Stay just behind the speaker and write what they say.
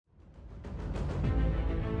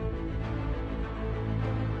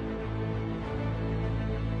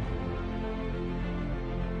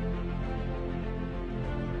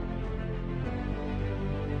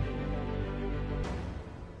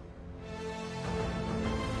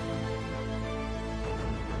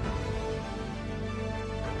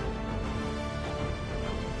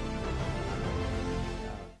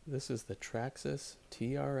this is the Traxxas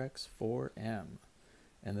TRX4M,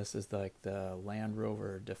 and this is like the Land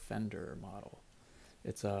Rover Defender model.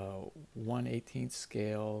 It's a 1/18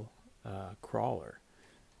 scale crawler,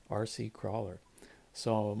 RC crawler.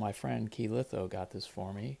 So my friend Key Litho got this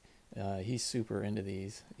for me. He's super into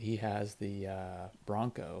these. He has the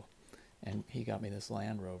Bronco, and he got me this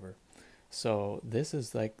Land Rover. So this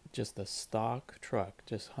is like just the stock truck,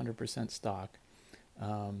 just 100% stock.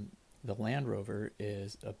 The Land Rover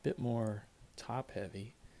is a bit more top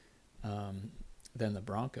heavy than the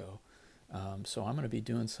Bronco. So I'm going to be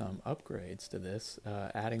doing some upgrades to this,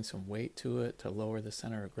 adding some weight to it to lower the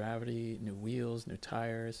center of gravity, new wheels, new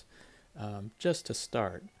tires, just to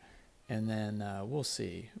start. And then we'll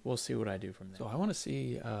see what I do from there. So I want to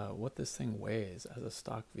see what this thing weighs as a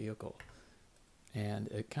stock vehicle. And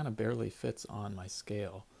it kind of barely fits on my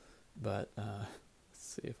scale, but let's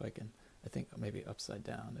see if I can. I think maybe upside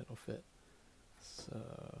down it'll fit.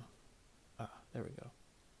 So, there we go.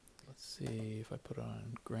 Let's see if I put it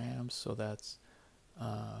on grams. So that's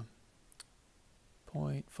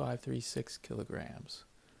 0.536 kilograms.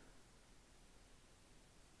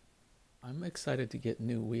 I'm excited to get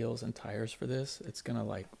new wheels and tires for this. It's gonna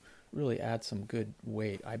like really add some good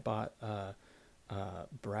weight. I bought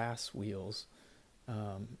brass wheels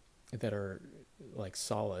that are like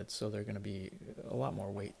solid, so they're gonna be a lot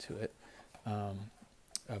more weight to it.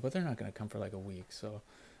 But they're not going to come for like a week. So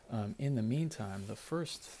in the meantime, the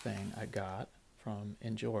first thing I got from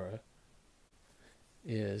Injora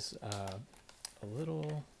is a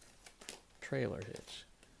little trailer hitch.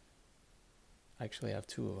 I actually have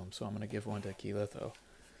two of them, so I'm going to give one to Key Litho.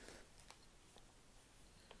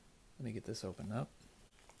 Let me get this opened up.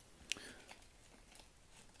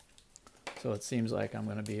 So it seems like I'm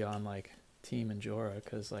going to be on like Team Injora,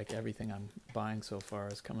 because like everything I'm buying so far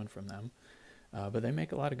is coming from them. But they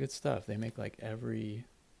make a lot of good stuff. They make like every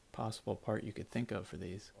possible part you could think of for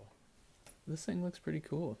these. This thing looks pretty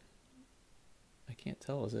cool. I can't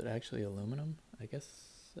tell, is it actually aluminum? I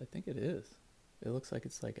think it is. It looks like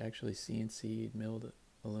it's like actually CNC milled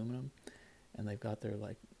aluminum, and they've got their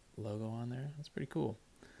like logo on there. That's pretty cool.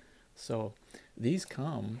 So these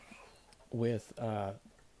come with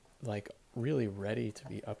like really ready to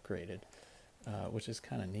be upgraded, which is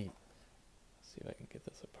kind of neat. Let's see if I can get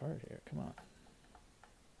this apart here. Come on.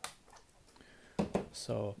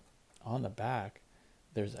 So on the back,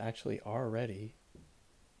 there's actually already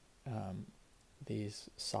these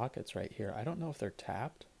sockets right here. I don't know if they're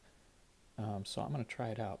tapped, so I'm going to try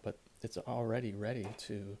it out, but it's already ready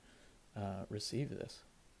to receive this.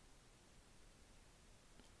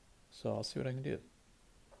 So I'll see what I can do.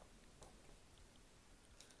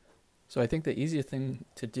 So I think the easiest thing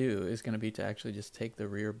to do is going to be to actually just take the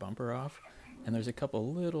rear bumper off. And there's a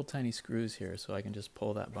couple little tiny screws here, so I can just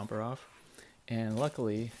pull that bumper off. And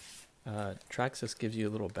luckily, Traxxas gives you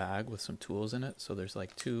a little bag with some tools in it. So there's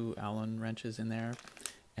like 2 Allen wrenches in there,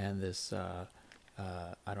 and this, I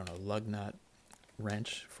don't know, lug nut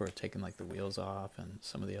wrench for taking like the wheels off and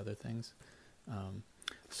some of the other things.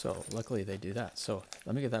 So luckily they do that. So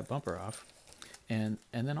let me get that bumper off. And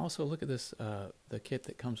then also look at this, the kit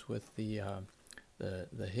that comes with the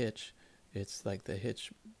hitch. It's like the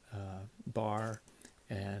hitch bar,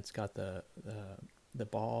 and it's got the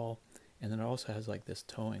ball, and then it also has like this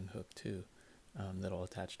towing hook too, that'll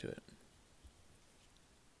attach to it.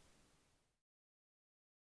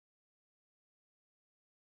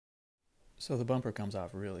 So the bumper comes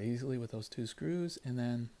off real easily with those 2 screws, and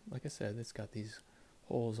then like I said, it's got these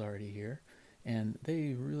holes already here, and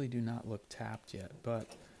they really do not look tapped yet,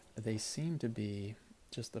 but they seem to be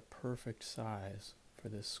just the perfect size for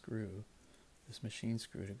this screw, this machine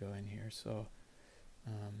screw to go in here. So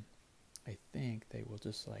I think they will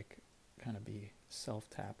just like kind of be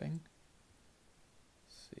self-tapping.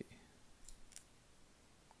 Let's see.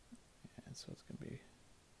 And so it's gonna be,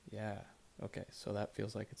 yeah, okay, so that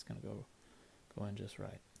feels like it's gonna go in just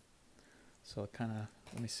right. So kind of,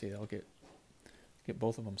 let me see, I'll get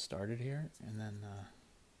both of them started here, and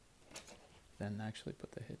then actually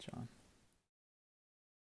put the hitch on.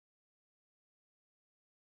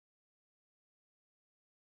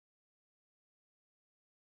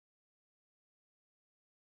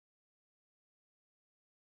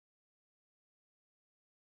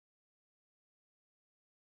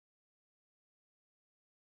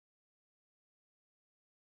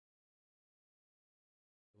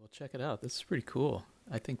 Well, check it out. This is pretty cool.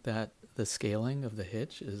 I think that the scaling of the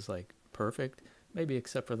hitch is like perfect, maybe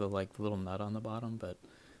except for the like little nut on the bottom, but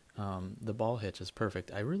the ball hitch is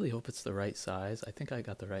perfect. I really hope it's the right size. I think I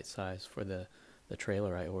got the right size for the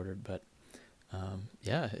trailer I ordered, but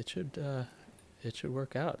yeah, it should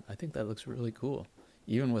work out. I think that looks really cool.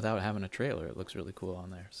 even without having a trailer, it looks really cool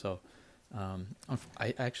on there. So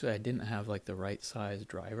I didn't have like the right size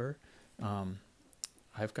driver.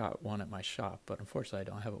 I've got one at my shop, but unfortunately I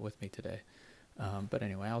don't have it with me today. But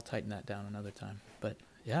anyway, I'll tighten that down another time. But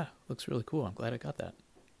yeah, looks really cool. I'm glad I got that.